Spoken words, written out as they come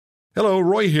Hello,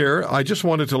 Roy here. I just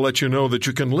wanted to let you know that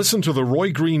you can listen to The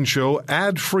Roy Green Show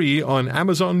ad-free on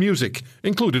Amazon Music,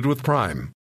 included with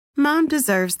Prime. Mom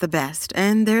deserves the best,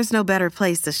 and there's no better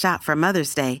place to shop for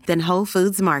Mother's Day than Whole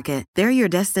Foods Market. They're your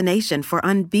destination for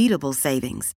unbeatable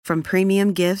savings, from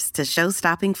premium gifts to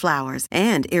show-stopping flowers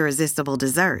and irresistible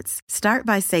desserts. Start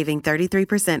by saving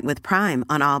 33% with Prime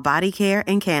on all body care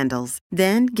and candles.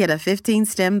 Then get a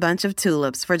 15-stem bunch of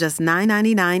tulips for just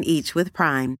 $9.99 each with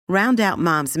Prime. Round out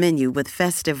Mom's menu with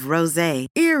festive rosé,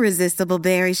 irresistible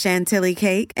berry chantilly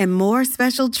cake, and more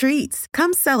special treats.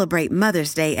 Come celebrate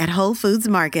Mother's Day at Whole Foods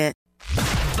Market.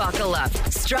 Buckle up,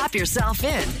 strap yourself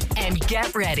in, and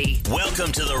get ready.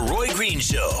 Welcome to the Roy Green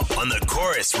Show on the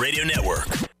Chorus Radio Network.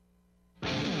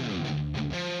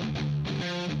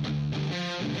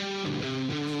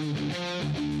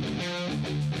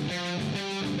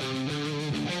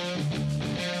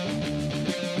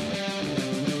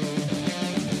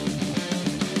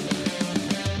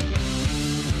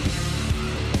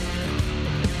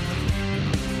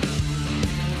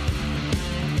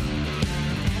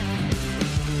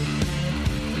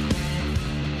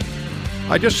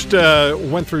 I just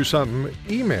went through some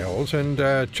emails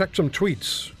and checked some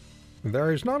tweets. There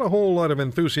is not a whole lot of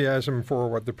enthusiasm for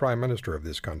what the Prime Minister of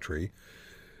this country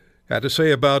had to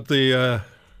say about the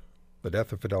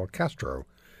death of Fidel Castro.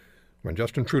 When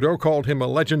Justin Trudeau called him a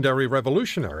legendary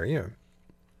revolutionary,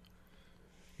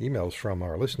 emails from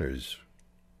our listeners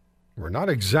were not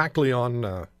exactly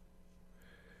on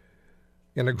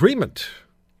in agreement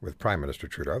with Prime Minister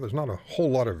Trudeau. There's not a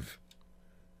whole lot of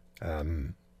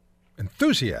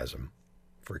enthusiasm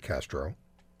for Castro,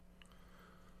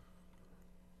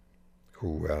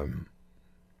 who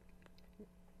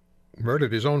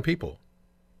murdered his own people.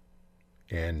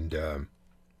 And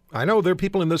I know there are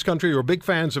people in this country who are big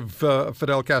fans of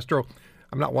Fidel Castro.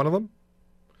 I'm not one of them.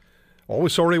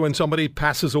 Always sorry when somebody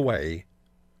passes away.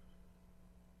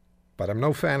 But I'm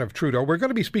no fan of Trudeau. We're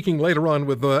going to be speaking later on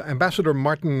with Ambassador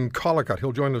Martin Collicott.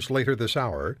 He'll join us later this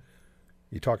hour.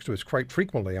 He talks to us quite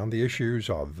frequently on the issues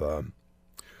of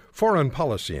foreign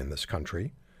policy in this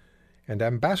country. And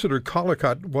Ambassador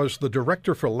Collicott was the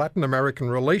Director for Latin American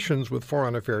Relations with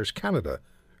Foreign Affairs Canada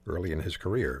early in his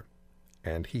career.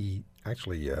 And he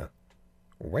actually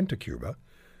went to Cuba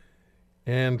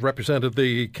and represented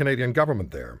the Canadian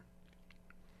government there.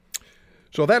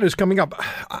 So that is coming up.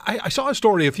 I saw a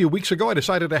story a few weeks ago. I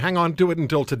decided to hang on to it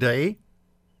until today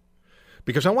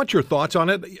because I want your thoughts on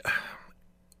it.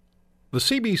 The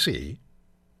CBC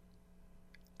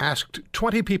asked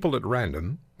 20 people at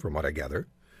random, from what I gather,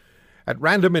 at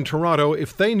random in Toronto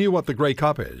if they knew what the Grey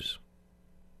Cup is.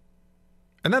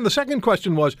 And then the second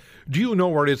question was, do you know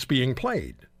where it's being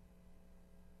played?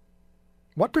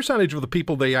 What percentage of the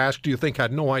people they asked do you think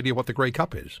had no idea what the Grey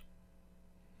Cup is?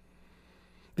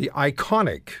 The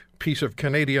iconic piece of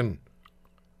Canadian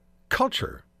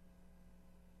culture.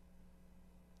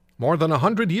 More than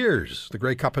 100 years the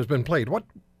Grey Cup has been played.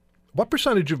 What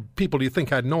percentage of people do you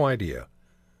think had no idea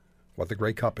what the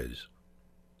Grey Cup is?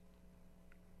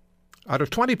 Out of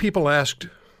 20 people asked,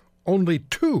 only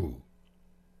 2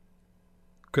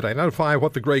 could identify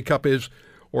what the Grey Cup is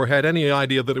or had any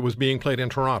idea that it was being played in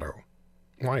Toronto.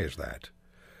 Why is that?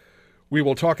 We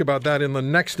will talk about that in the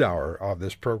next hour of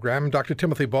this program. Dr.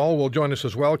 Timothy Ball will join us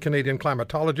as well, Canadian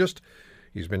climatologist.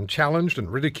 He's been challenged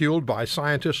and ridiculed by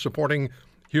scientists supporting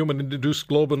human-induced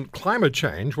global climate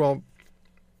change. Well,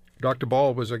 Dr.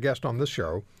 Ball was a guest on this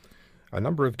show a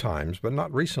number of times, but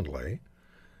not recently.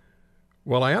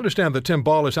 Well, I understand that Tim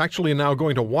Ball is actually now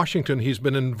going to Washington. He's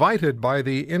been invited by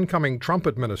the incoming Trump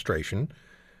administration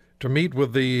to meet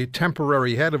with the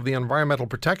temporary head of the Environmental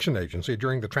Protection Agency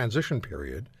during the transition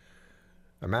period,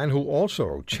 a man who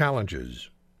also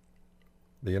challenges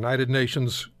the United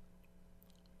Nations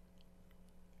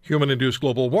human-induced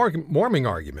global warming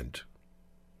argument.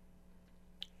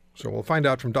 So we'll find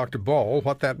out from Dr. Ball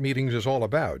what that meeting is all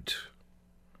about.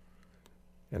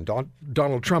 And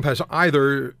Donald Trump has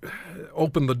either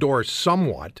opened the door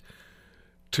somewhat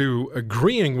to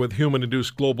agreeing with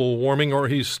human-induced global warming, or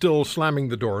he's still slamming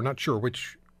the door. Not sure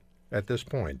which at this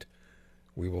point.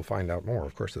 We will find out more.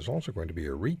 Of course, there's also going to be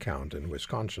a recount in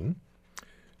Wisconsin.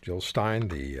 Jill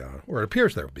Stein, or it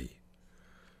appears there will be,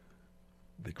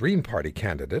 the Green Party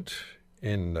candidate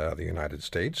in the United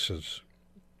States, has,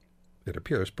 it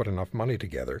appears, put enough money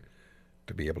together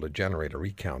to be able to generate a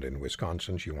recount in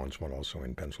Wisconsin. She wants one also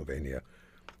in Pennsylvania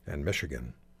and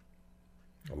Michigan.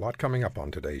 A lot coming up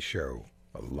on today's show.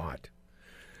 A lot.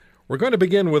 We're going to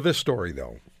begin with this story,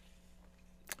 though.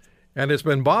 And it's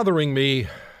been bothering me,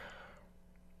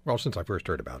 well, since I first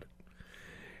heard about it.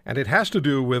 And it has to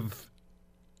do with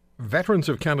veterans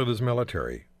of Canada's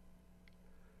military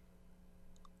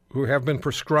who have been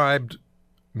prescribed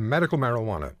medical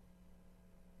marijuana.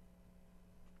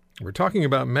 We're talking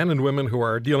about men and women who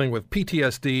are dealing with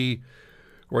PTSD,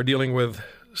 who are dealing with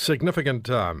significant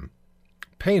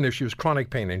pain issues, chronic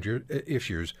pain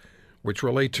issues, which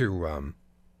relate to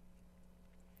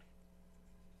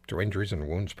injuries and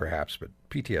wounds perhaps, but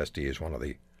PTSD is one of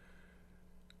the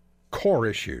core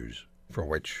issues for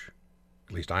which,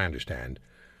 at least I understand,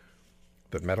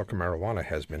 that medical marijuana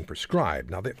has been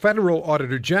prescribed. Now, the Federal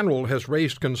Auditor General has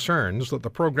raised concerns that the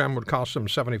program would cost them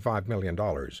 $75 million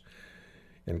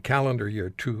in calendar year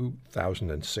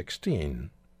 2016.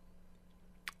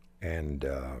 And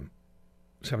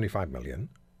 $75 million.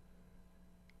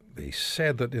 They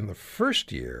said that in the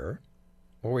first year,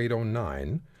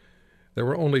 08-09, there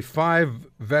were only 5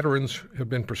 veterans who had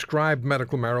been prescribed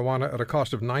medical marijuana at a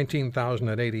cost of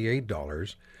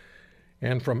 $19,088.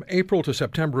 And from April to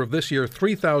September of this year,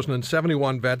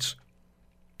 3,071 vets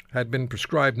had been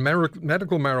prescribed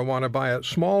medical marijuana by a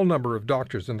small number of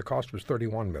doctors, and the cost was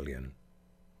 $31 million.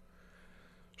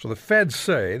 So the feds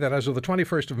say that as of the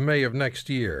 21st of May of next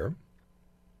year,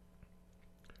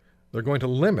 they're going to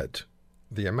limit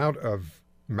the amount of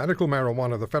medical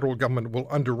marijuana the federal government will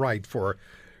underwrite for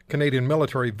Canadian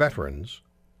military veterans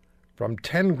from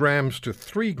 10 grams to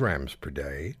 3 grams per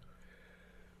day,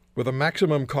 with a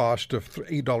maximum cost of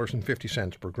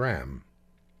 $8.50 per gram.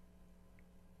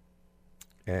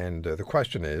 And the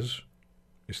question is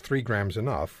 3 grams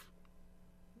enough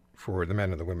for the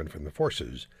men and the women from the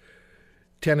forces?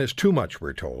 10 is too much,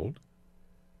 we're told.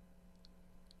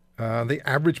 The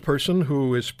average person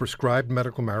who is prescribed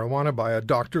medical marijuana by a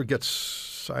doctor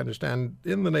gets, I understand,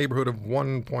 in the neighborhood of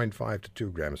 1.5 to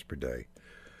 2 grams per day.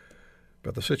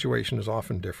 But the situation is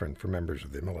often different for members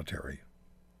of the military.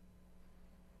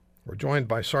 We're joined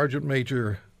by Sergeant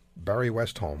Major Barry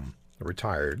Westholm,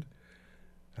 retired.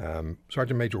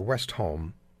 Sergeant Major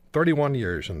Westholm, 31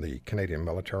 years in the Canadian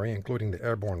military, including the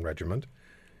Airborne Regiment.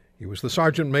 He was the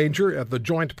Sergeant Major at the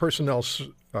Joint Personnel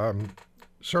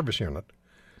Service Unit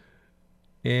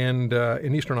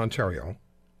in Eastern Ontario,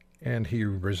 and he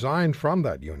resigned from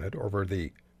that unit over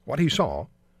what he saw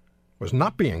was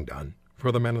not being done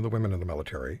for the men and the women in the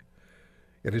military.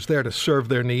 It is there to serve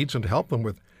their needs and to help them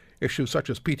with issues such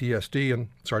as PTSD, and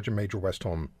Sergeant Major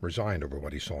Westholm resigned over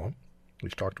what he saw.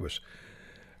 He's talked to us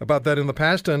about that in the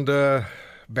past, and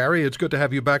Barry, it's good to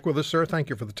have you back with us, sir.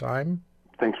 Thank you for the time.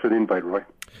 Thanks for the invite, Roy.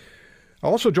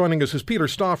 Also joining us is Peter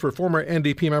Stauffer, former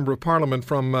NDP Member of Parliament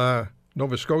from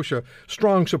Nova Scotia,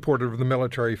 strong supporter of the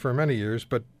military for many years.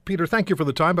 But Peter, thank you for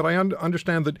the time, but I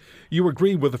understand that you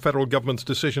agree with the federal government's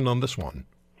decision on this one.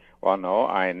 Well, no,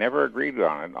 I never agreed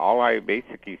on it. All I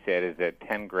basically said is that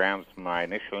 10 grams from my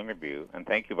initial interview, and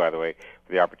thank you, by the way,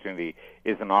 for the opportunity,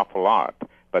 is an awful lot.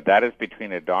 But that is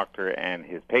between a doctor and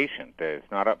his patient.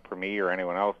 It's not up for me or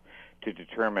anyone else to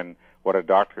determine what a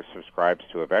doctor subscribes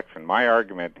to a veteran. My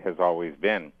argument has always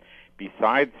been,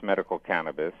 besides medical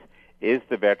cannabis, is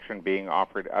the veteran being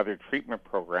offered other treatment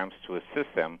programs to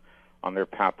assist them on their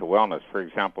path to wellness? For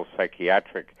example,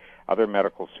 psychiatric, other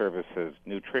medical services,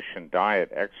 nutrition,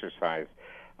 diet, exercise,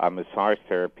 massage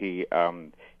therapy,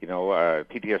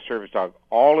 PTS service dog,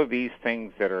 all of these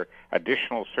things that are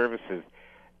additional services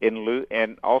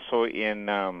and also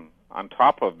on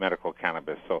top of medical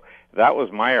cannabis. So that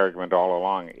was my argument all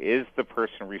along. Is the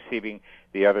person receiving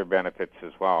the other benefits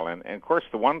as well? And of course,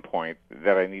 the one point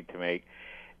that I need to make,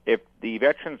 if the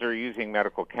veterans are using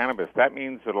medical cannabis, that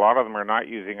means that a lot of them are not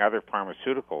using other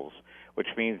pharmaceuticals, which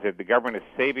means that the government is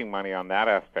saving money on that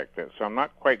aspect. So I'm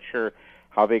not quite sure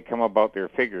how they come about their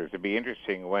figures. It'd be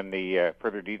interesting when the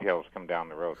further details come down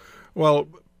the road. Well,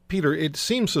 Peter, it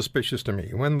seems suspicious to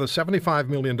me when the $75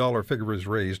 million figure is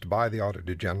raised by the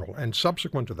Auditor General, and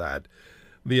subsequent to that,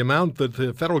 the amount that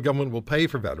the federal government will pay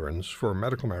for veterans for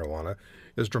medical marijuana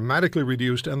is dramatically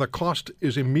reduced, and the cost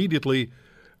is immediately,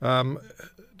 the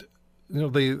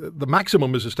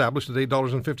maximum is established at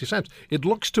 $8.50. It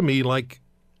looks to me like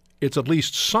it's at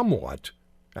least somewhat,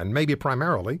 and maybe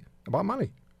primarily, about money.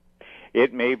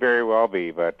 It may very well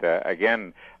be, but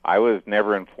again, I was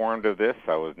never informed of this.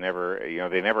 I was never,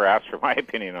 they never asked for my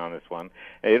opinion on this one.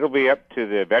 It'll be up to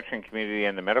the veteran community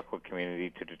and the medical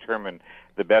community to determine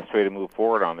the best way to move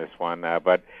forward on this one.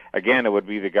 But again, it would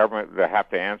be the government that have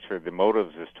to answer the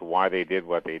motives as to why they did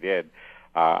what they did.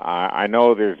 I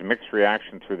know there's mixed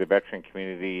reaction through the veteran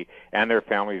community and their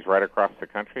families right across the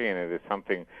country, and it is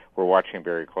something we're watching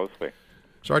very closely.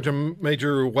 Sergeant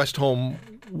Major Westholm,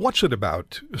 what's it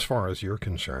about as far as you're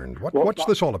concerned? What's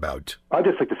this all about? I'd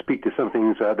just like to speak to some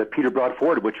things that Peter brought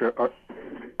forward, which are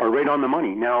are right on the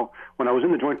money. Now, when I was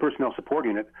in the Joint Personnel Support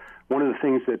Unit, one of the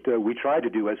things that we tried to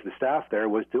do as the staff there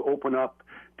was to open up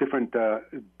different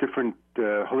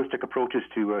holistic approaches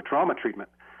to trauma treatment.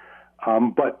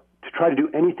 But to try to do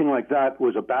anything like that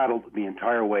was a battle the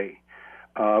entire way.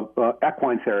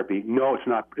 Equine therapy, no,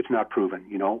 it's not proven.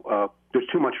 There's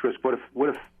too much risk. What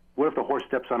if the horse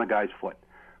steps on a guy's foot?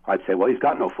 I'd say, well, he's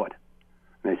got no foot.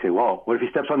 And they say, well, what if he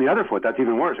steps on the other foot? That's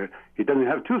even worse. He doesn't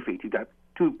have 2 feet. He's got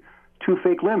two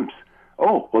fake limbs.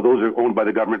 Oh, well, those are owned by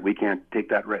the government. We can't take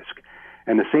that risk.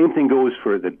 And the same thing goes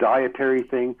for the dietary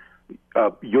thing,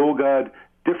 yoga,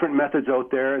 different methods out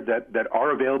there that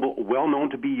are available, well known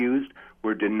to be used,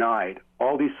 were denied.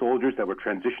 All these soldiers that were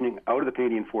transitioning out of the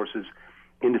Canadian Forces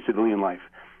into civilian life.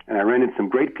 And I ran into some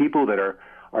great people that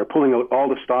are pulling out all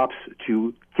the stops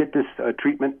to get this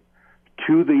treatment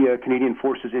to the Canadian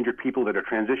Forces injured people that are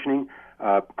transitioning.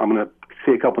 I'm going to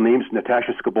say a couple names.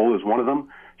 Natasha Skabola is one of them.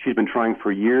 She's been trying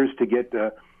for years to get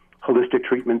holistic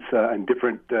treatments and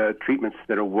different treatments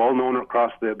that are well known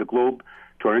across the globe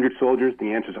to our injured soldiers.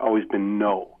 The answer's always been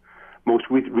no. Most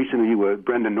recently with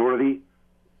Brenda Norley,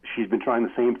 she's been trying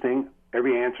the same thing.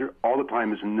 Every answer all the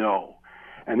time is no.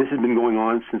 And this has been going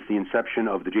on since the inception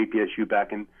of the JPSU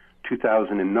back in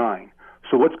 2009.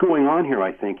 So what's going on here,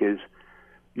 I think, is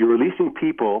you're releasing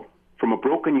people from a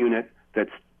broken unit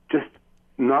that's just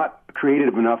not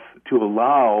creative enough to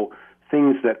allow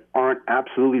things that aren't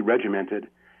absolutely regimented.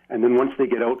 And then once they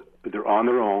get out, they're on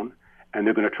their own, and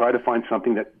they're going to try to find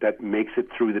something that makes it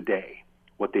through the day.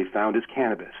 What they found is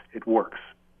cannabis. It works.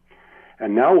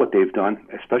 And now what they've done,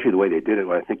 especially the way they did it,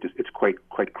 what I think it's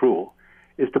quite cruel,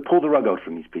 is to pull the rug out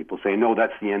from these people, say, no,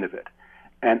 that's the end of it.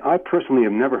 And I personally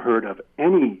have never heard of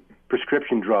any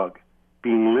prescription drug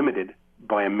being limited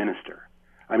by a minister.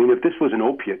 I mean, if this was an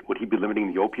opiate, would he be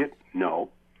limiting the opiate? No.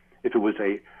 If it was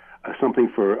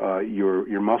something for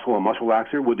your muscle, a muscle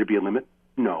relaxer, would there be a limit?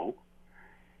 No.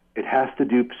 It has to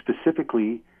do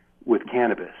specifically with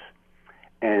cannabis.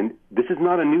 And this is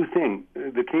not a new thing.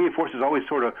 The Canadian Forces always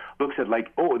sort of looks at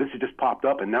like, oh, this has just popped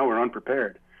up and now we're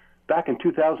unprepared. Back in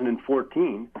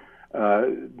 2014,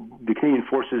 the Canadian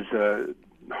Forces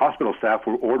hospital staff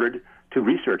were ordered to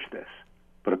research this,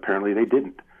 but apparently they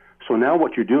didn't. So now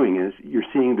what you're doing is you're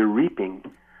seeing the reaping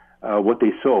what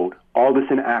they sowed, all this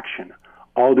inaction,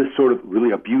 all this sort of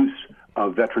really abuse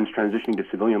of veterans transitioning to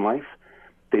civilian life.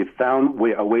 They've found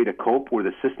a way to cope where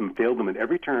the system failed them at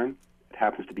every turn. It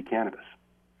happens to be cannabis.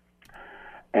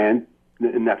 And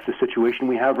that's the situation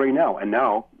we have right now. And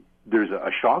now there's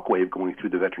a shockwave going through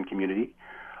the veteran community.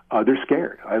 They're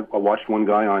scared. I watched one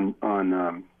guy on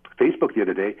Facebook the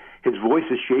other day. His voice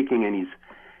is shaking, and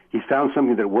he's found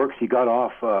something that works. He got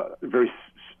off very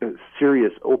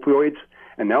serious opioids,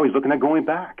 and now he's looking at going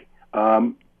back.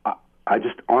 I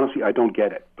just, honestly, I don't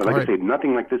get it. But like I say,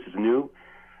 nothing like this is new.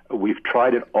 We've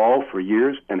tried it all for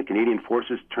years, and the Canadian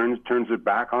Forces turns their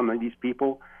back on these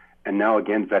people. And now,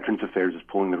 again, Veterans Affairs is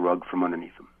pulling the rug from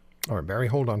underneath them. All right, Barry,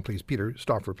 hold on, please. Peter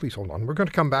Stauffer, please hold on. We're going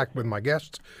to come back with my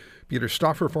guests. Peter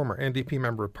Stauffer, former NDP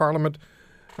Member of Parliament,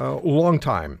 long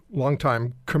time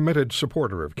committed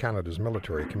supporter of Canada's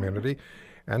military community,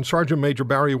 and Sergeant Major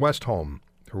Barry Westholm,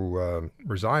 who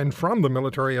resigned from the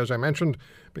military, as I mentioned,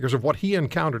 because of what he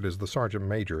encountered as the Sergeant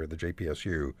Major at the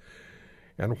JPSU.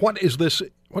 And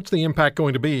what's the impact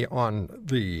going to be on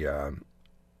the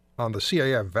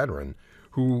CAF veteran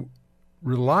who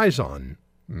relies on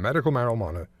medical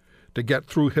marijuana to get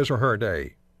through his or her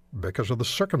day because of the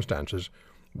circumstances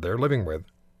they're living with,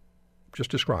 just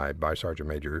described by Sergeant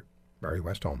Major Barry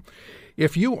Westholm.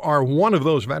 If you are one of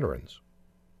those veterans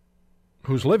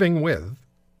who's living with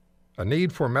a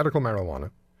need for medical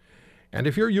marijuana, and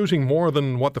if you're using more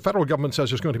than what the federal government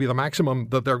says is going to be the maximum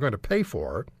that they're going to pay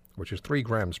for, which is 3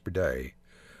 grams per day,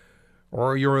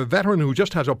 or you're a veteran who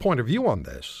just has a point of view on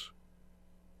this,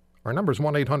 our number is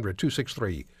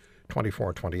 1-800-263-2428,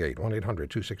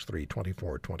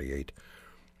 1-800-263-2428.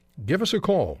 Give us a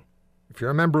call if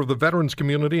you're a member of the veterans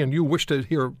community and you wish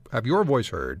to have your voice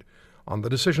heard on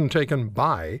the decision taken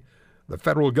by the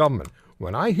federal government.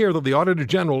 When I hear that the Auditor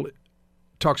General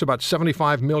talks about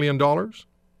 $75 million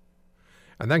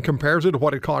and then compares it to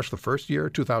what it cost the first year,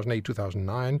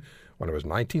 2008-2009, when it was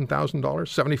 $19,000,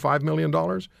 $75 million,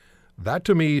 that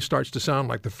to me starts to sound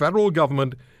like the federal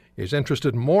government is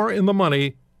interested more in the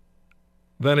money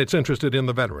than it's interested in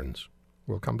the veterans.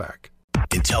 We'll come back.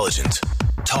 Intelligent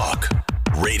Talk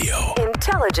Radio.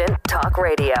 Intelligent Talk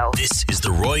Radio. This is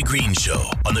The Roy Green Show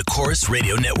on the Chorus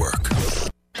Radio Network.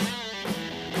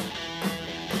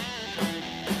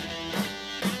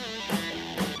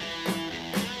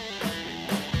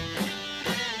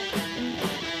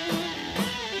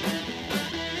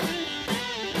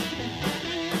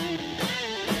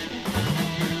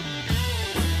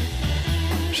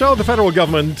 So the federal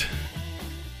government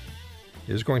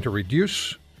is going to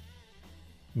reduce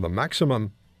the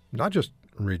maximum, not just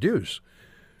reduce,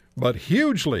 but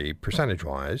hugely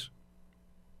percentage-wise,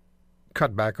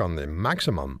 cut back on the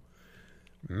maximum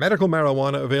medical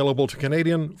marijuana available to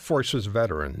Canadian Forces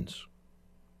veterans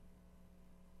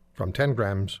from 10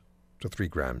 grams to 3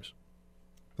 grams.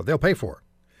 But they'll pay for.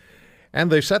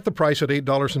 And they set the price at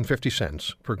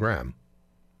 $8.50 per gram.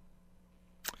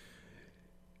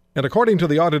 And according to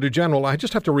the Auditor General, I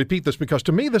just have to repeat this because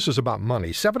to me this is about money.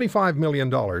 $75 million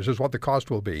is what the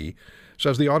cost will be,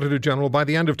 says the Auditor General, by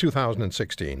the end of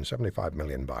 2016. $75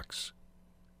 million bucks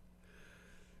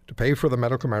to pay for the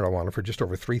medical marijuana for just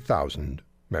over 3,000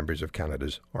 members of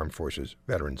Canada's Armed Forces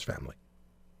Veterans family.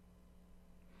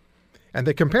 And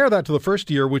they compare that to the first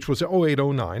year, which was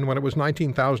 08-09, when it was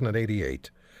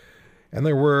 19,088. And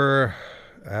there were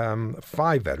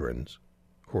 5 veterans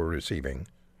who were receiving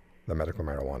the medical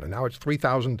marijuana. Now it's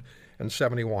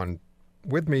 3,071.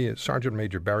 With me is Sergeant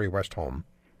Major Barry Westholm,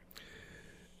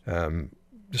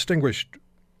 distinguished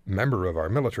member of our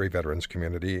military veterans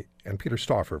community, and Peter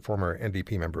Stauffer, former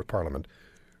NDP member of Parliament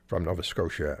from Nova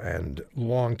Scotia and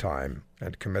long-time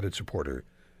and committed supporter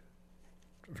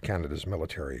of Canada's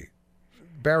military.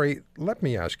 Barry, let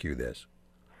me ask you this.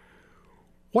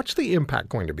 What's the impact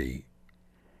going to be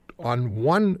on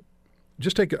one,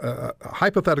 just take a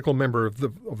hypothetical member of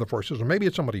the forces, or maybe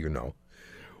it's somebody you know.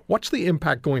 What's the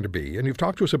impact going to be? And you've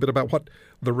talked to us a bit about what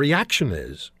the reaction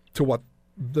is to what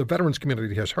the veterans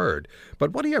community has heard.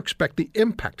 But what do you expect the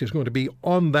impact is going to be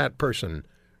on that person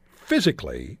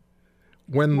physically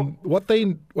when what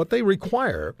they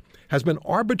require has been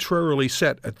arbitrarily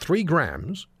set at 3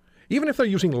 grams? Even if they're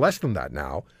using less than that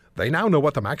now, they now know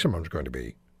what the maximum is going to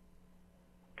be.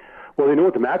 Well, they know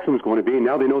what the maximum is going to be, and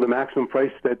now they know the maximum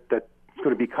price that's going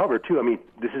to be covered, too. I mean,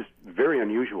 this is very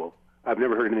unusual. I've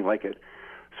never heard anything like it.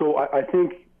 So I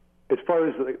think as far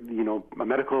as, a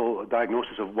medical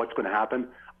diagnosis of what's going to happen,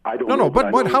 I don't know. No,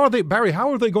 but how are they, Barry,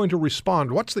 how are they going to respond?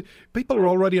 People are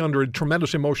already under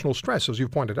tremendous emotional stress, as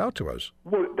you've pointed out to us.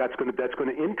 Well, that's going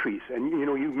to increase. And,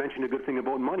 you mentioned a good thing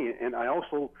about money, and I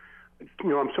also,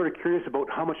 I'm sort of curious about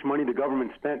how much money the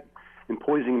government spent in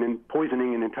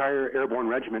poisoning an entire airborne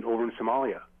regiment over in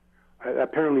Somalia.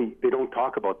 Apparently, they don't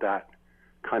talk about that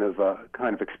kind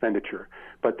of expenditure,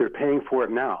 but they're paying for it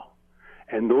now.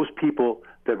 And those people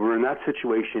that were in that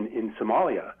situation in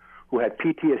Somalia, who had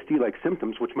PTSD-like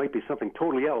symptoms, which might be something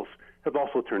totally else, have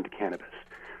also turned to cannabis.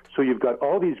 So you've got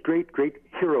all these great, great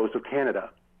heroes of Canada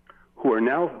who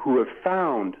have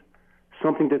found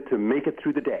something to make it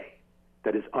through the day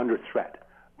that is under threat.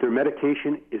 Their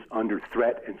medication is under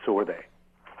threat, and so are they.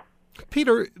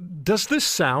 Peter, does this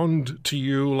sound to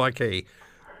you like a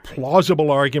plausible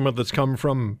argument that's come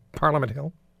from Parliament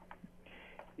Hill?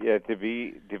 Yeah, to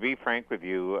be frank with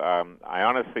you, I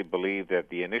honestly believe that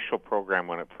the initial program,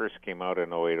 when it first came out in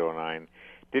 08-09,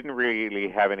 didn't really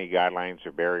have any guidelines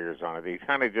or barriers on it. They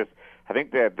kind of just, I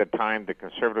think that at the time, the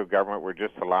Conservative government were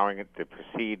just allowing it to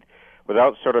proceed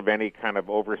without sort of any kind of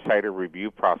oversight or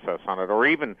review process on it, or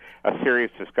even a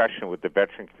serious discussion with the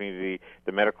veteran community,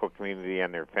 the medical community,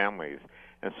 and their families.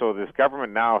 And so this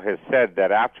government now has said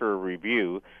that after a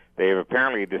review, they have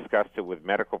apparently discussed it with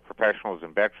medical professionals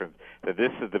and veterans, that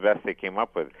this is the best they came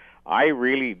up with. I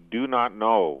really do not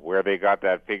know where they got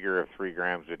that figure of 3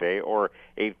 grams a day or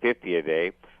 850 a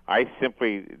day. I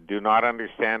simply do not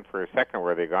understand for a second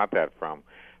where they got that from.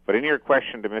 But in your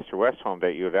question to Mr. Westholm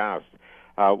that you had asked,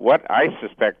 what I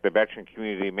suspect the veteran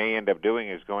community may end up doing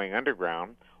is going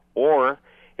underground, or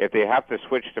if they have to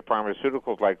switch to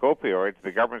pharmaceuticals like opioids,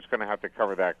 the government's going to have to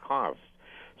cover that cost.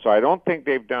 So I don't think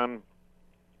they've done,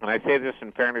 and I say this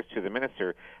in fairness to the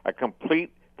minister, a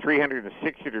complete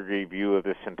 360-degree view of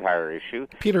this entire issue.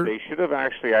 Peter, they should have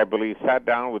actually, I believe, sat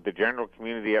down with the general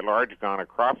community at large, gone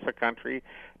across the country,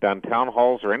 done town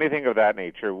halls or anything of that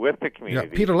nature with the community.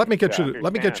 Yeah, Peter, let me get you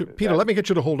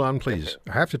to hold on, please.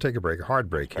 I have to take a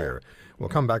hard break here. We'll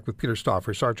come back with Peter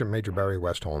Stauffer, Sergeant Major Barry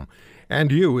Westholm,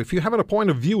 and you. If you have a point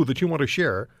of view that you want to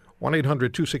share,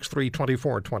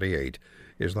 1-800-263-2428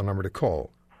 is the number to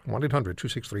call.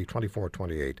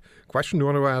 1-800-263-2428. Question you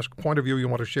want to ask, point of view you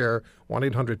want to share,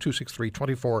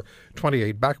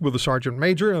 1-800-263-2428. Back with the Sergeant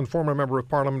Major and former Member of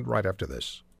Parliament right after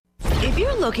this. If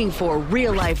you're looking for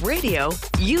real-life radio,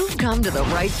 you've come to the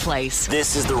right place.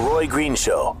 This is The Roy Green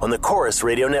Show on the Chorus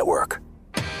Radio Network.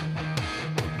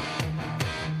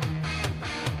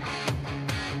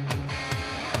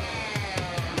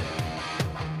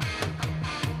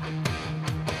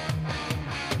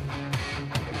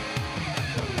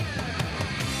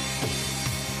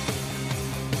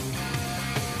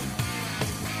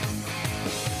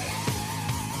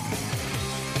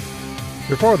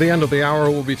 Before the end of the hour,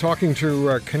 we'll be talking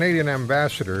to Canadian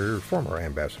former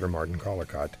Ambassador Martin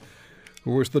Collicott,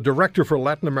 who was the Director for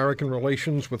Latin American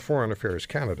Relations with Foreign Affairs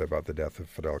Canada about the death of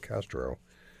Fidel Castro.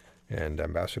 And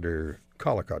Ambassador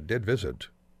Collicott did visit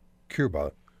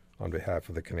Cuba on behalf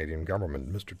of the Canadian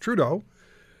government. Mr. Trudeau,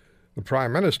 the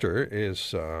Prime Minister,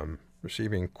 is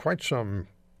receiving quite some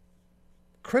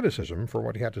criticism for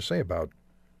what he had to say about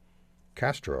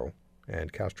Castro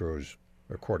and Castro's,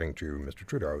 according to Mr.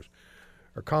 Trudeau's,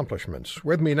 accomplishments.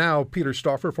 With me now, Peter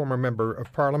Stauffer, former Member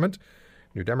of Parliament,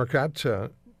 New Democrat,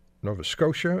 Nova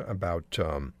Scotia, about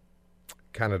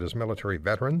Canada's military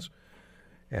veterans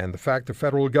and the fact the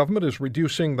federal government is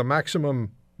reducing the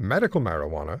maximum medical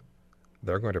marijuana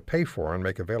they're going to pay for and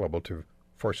make available to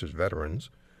Forces veterans.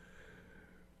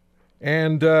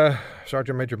 And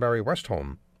Sergeant Major Barry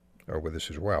Westholm are with us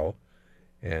as well.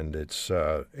 And it's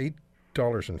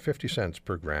 $8.50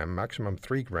 per gram, maximum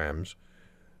 3 grams,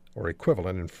 or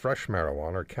equivalent in fresh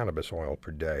marijuana or cannabis oil per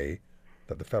day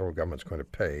that the federal government's going to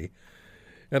pay.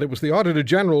 And it was the Auditor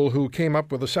General who came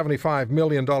up with a $75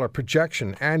 million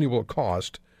projection annual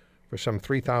cost for some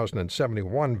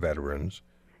 3,071 veterans,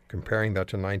 comparing that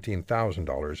to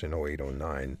 $19,000 in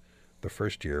 08-09, the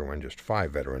first year when just 5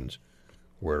 veterans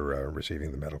were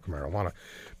receiving the medical marijuana.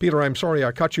 Peter, I'm sorry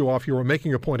I cut you off. You were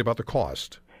making a point about the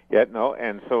cost. Yeah, no,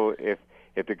 and so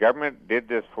if the government did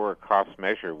this for a cost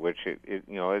measure, which it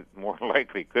more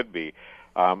likely could be,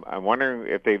 I'm wondering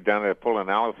if they've done a full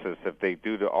analysis, if they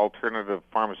do to alternative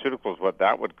pharmaceuticals, what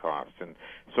that would cost. And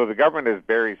so the government, as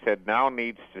Barry said, now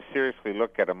needs to seriously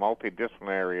look at a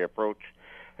multidisciplinary approach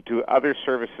to other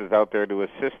services out there to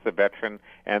assist the veteran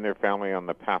and their family on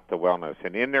the path to wellness.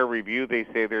 And in their review they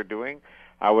say they're doing,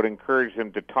 I would encourage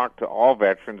them to talk to all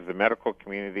veterans, the medical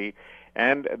community,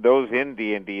 and those in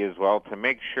D&D as well, to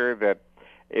make sure that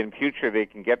in future they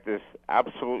can get this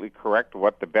absolutely correct,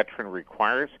 what the veteran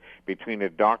requires between a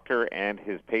doctor and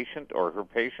his patient or her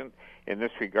patient in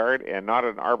this regard, and not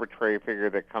an arbitrary figure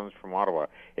that comes from Ottawa.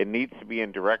 It needs to be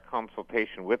in direct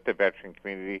consultation with the veteran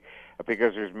community,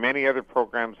 because there's many other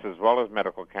programs as well as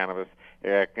medical cannabis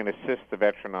that can assist the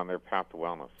veteran on their path to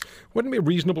wellness. Wouldn't it be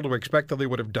reasonable to expect that they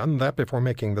would have done that before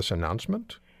making this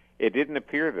announcement? It didn't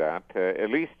appear that, at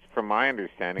least from my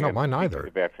understanding. No, mine either.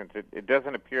 The veterans, it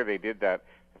doesn't appear they did that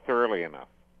thoroughly enough.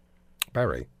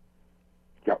 Barry.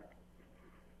 Yeah.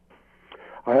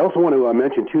 I also want to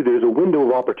mention, too, there's a window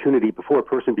of opportunity before a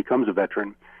person becomes a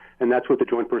veteran, and that's with the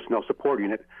Joint Personnel Support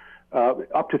Unit,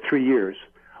 up to 3 years,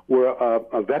 where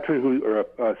a veteran or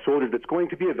a soldier that's going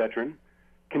to be a veteran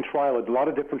can trial a lot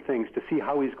of different things to see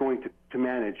how he's going to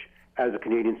manage as a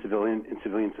Canadian civilian in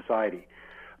civilian society.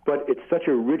 But it's such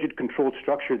a rigid, controlled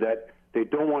structure that they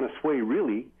don't want to sway,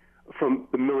 really, from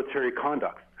the military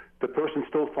conduct. The person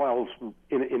still files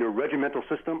in a regimental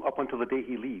system up until the day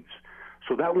he leaves.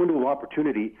 So that window of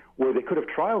opportunity where they could have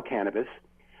trialed cannabis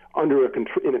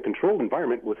in a controlled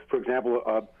environment with, for example,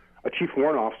 a chief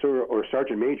warrant officer or a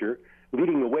sergeant major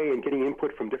leading the way and getting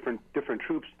input from different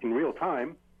troops in real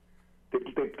time, they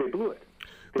blew it.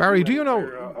 Barry, do you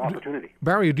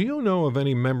know of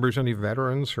any members, any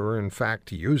veterans who are in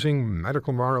fact using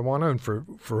medical marijuana, and for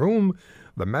whom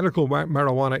the medical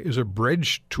marijuana is a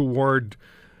bridge toward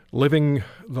living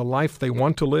the life they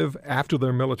want to live after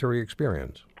their military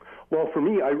experience? Well, for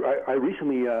me, I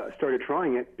recently started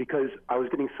trying it because I was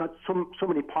getting so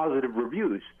many positive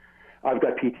reviews. I've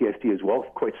got PTSD as well,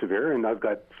 quite severe, and I've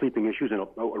got sleeping issues and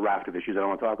a raft of issues I don't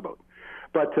want to talk about.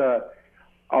 But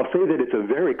I'll say that it's a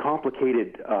very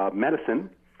complicated medicine,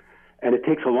 and it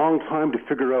takes a long time to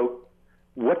figure out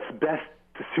what's best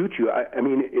to suit you. I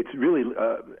mean, it's really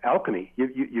alchemy.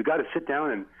 You got to sit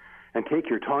down and take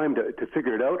your time to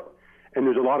figure it out. And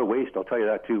there's a lot of waste, I'll tell you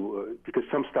that too, because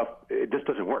some stuff, it just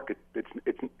doesn't work.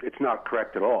 It's not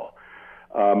correct at all.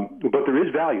 But there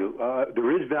is value.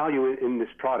 There is value in this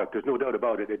product. There's no doubt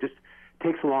about it. It just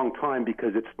takes a long time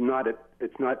because it's not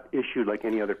issued like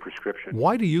any other prescription.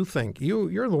 Why do you think you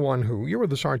were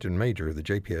the sergeant major of the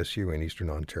JPSU in Eastern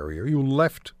Ontario? You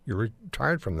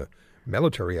retired from the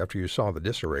military after you saw the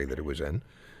disarray that it was in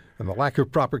and the lack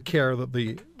of proper care that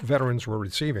the veterans were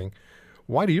receiving.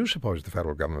 Why do you suppose the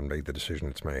federal government made the decision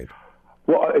it's made?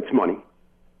 Well, it's money.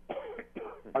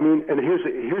 I mean, and here's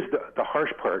the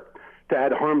harsh part. To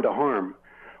add harm to harm,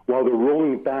 while they're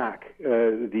rolling back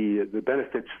the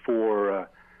benefits for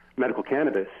medical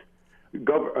cannabis,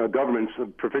 governments,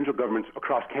 provincial governments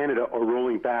across Canada are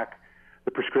rolling back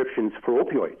the prescriptions for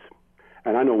opioids.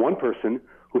 And I know one person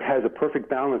who has a perfect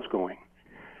balance going.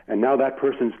 And now that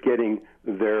person's getting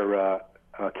their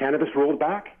cannabis rolled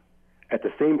back. At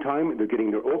the same time, they're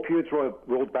getting their opioids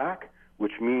rolled back,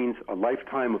 which means a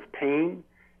lifetime of pain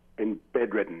and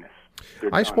bedreddenness.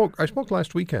 I spoke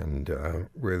last weekend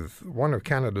with one of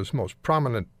Canada's most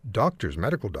prominent doctors,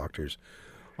 medical doctors,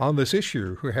 on this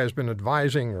issue, who has been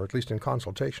advising, or at least in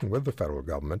consultation with the federal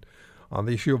government, on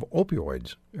the issue of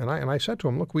opioids. And I said to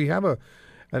him, look, we have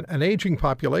an aging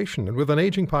population, and with an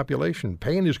aging population,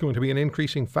 pain is going to be an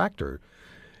increasing factor.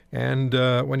 And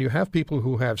when you have people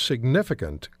who have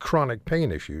significant chronic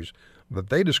pain issues that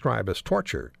they describe as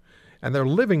torture, and they're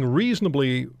living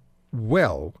reasonably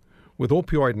well with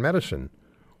opioid medicine,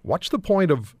 what's the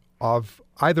point of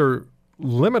either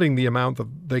limiting the amount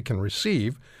that they can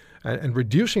receive and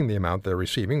reducing the amount they're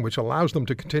receiving, which allows them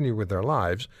to continue with their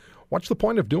lives? What's the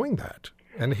point of doing that?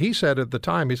 And he said at the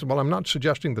time, he said, well, I'm not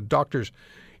suggesting that doctors,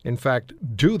 in fact,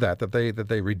 do that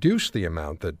they reduce the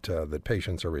amount that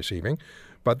patients are receiving,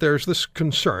 but there's this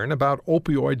concern about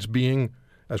opioids being,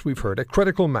 as we've heard, a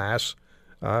critical mass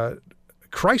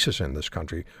crisis in this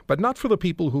country, but not for the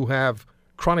people who have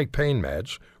chronic pain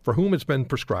meds, for whom it's been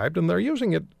prescribed, and they're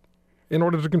using it in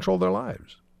order to control their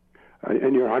lives.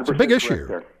 And you're 100% it's a big issue.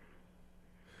 There.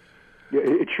 Yeah,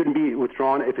 it shouldn't be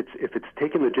withdrawn if it's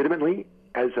taken legitimately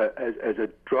as a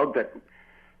drug that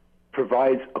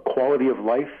provides a quality of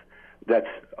life that's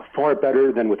far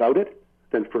better than without it.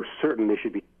 Then for certain they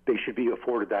should be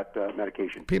afforded that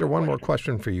medication. Peter, one more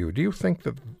question for you. Do you think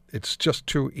that it's just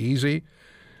too easy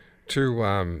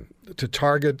to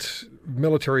target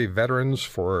military veterans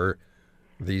for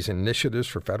these initiatives,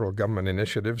 for federal government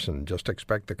initiatives, and just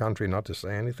expect the country not to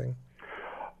say anything?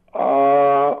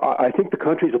 I think the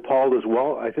country's appalled as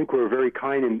well. I think we're a very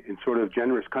kind and sort of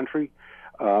generous country.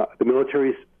 The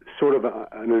military is sort of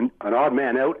an odd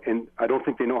man out, and I don't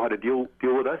think they know how to deal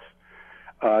with us.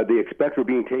 They expect we're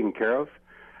being taken care of,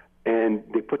 and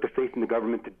they put the faith in the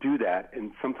government to do that,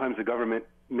 and sometimes the government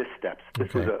missteps.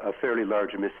 This was a fairly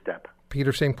large misstep.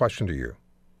 Peter, same question to you.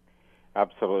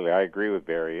 Absolutely. I agree with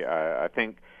Barry. I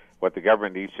think what the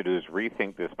government needs to do is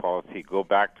rethink this policy, go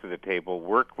back to the table,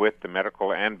 work with the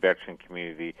medical and veteran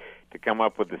community to come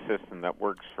up with a system that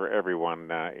works for everyone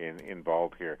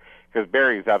involved here. Because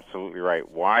Barry's absolutely right.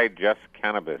 Why just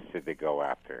cannabis did they go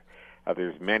after?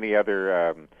 There's many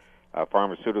other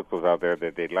pharmaceuticals out there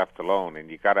that they left alone, and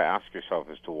you got to ask yourself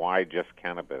as to why just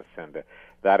cannabis, and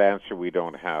that answer we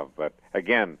don't have. But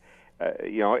again,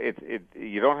 you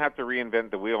don't have to reinvent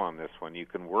the wheel on this one. You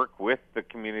can work with the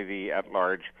community at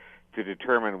large to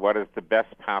determine what is the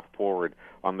best path forward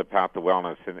on the path to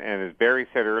wellness. And as Barry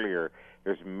said earlier,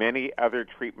 there's many other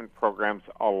treatment programs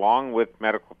along with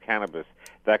medical cannabis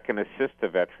that can assist the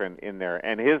veteran in there.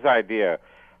 And his idea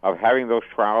of having those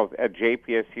trials at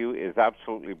JPSU is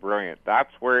absolutely brilliant.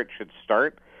 That's where it should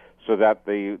start, so that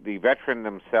the veteran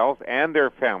themselves and their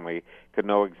family could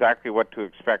know exactly what to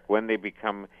expect when they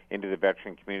become into the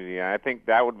veteran community. And I think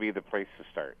that would be the place to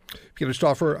start. Peter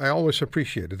Stauffer, I always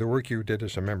appreciated the work you did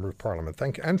as a member of Parliament.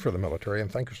 Thank you, and for the military, and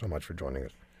thank you so much for joining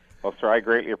us. Well, sir, I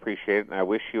greatly appreciate it, and I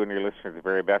wish you and your listeners the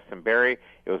very best. And Barry,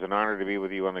 it was an honor to be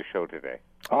with you on the show today.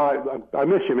 I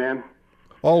miss you, man.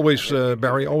 Always,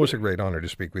 Barry, always a great honor to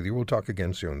speak with you. We'll talk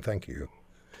again soon. Thank you.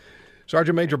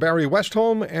 Sergeant Major Barry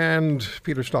Westholm and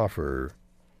Peter Stauffer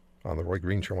on the Roy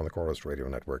Green Show on the Corus Radio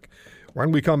Network.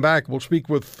 When we come back, we'll speak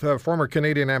with former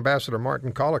Canadian Ambassador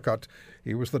Martin Collicott.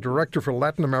 He was the Director for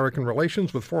Latin American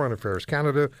Relations with Foreign Affairs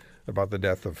Canada about the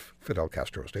death of Fidel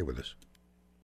Castro. Stay with us.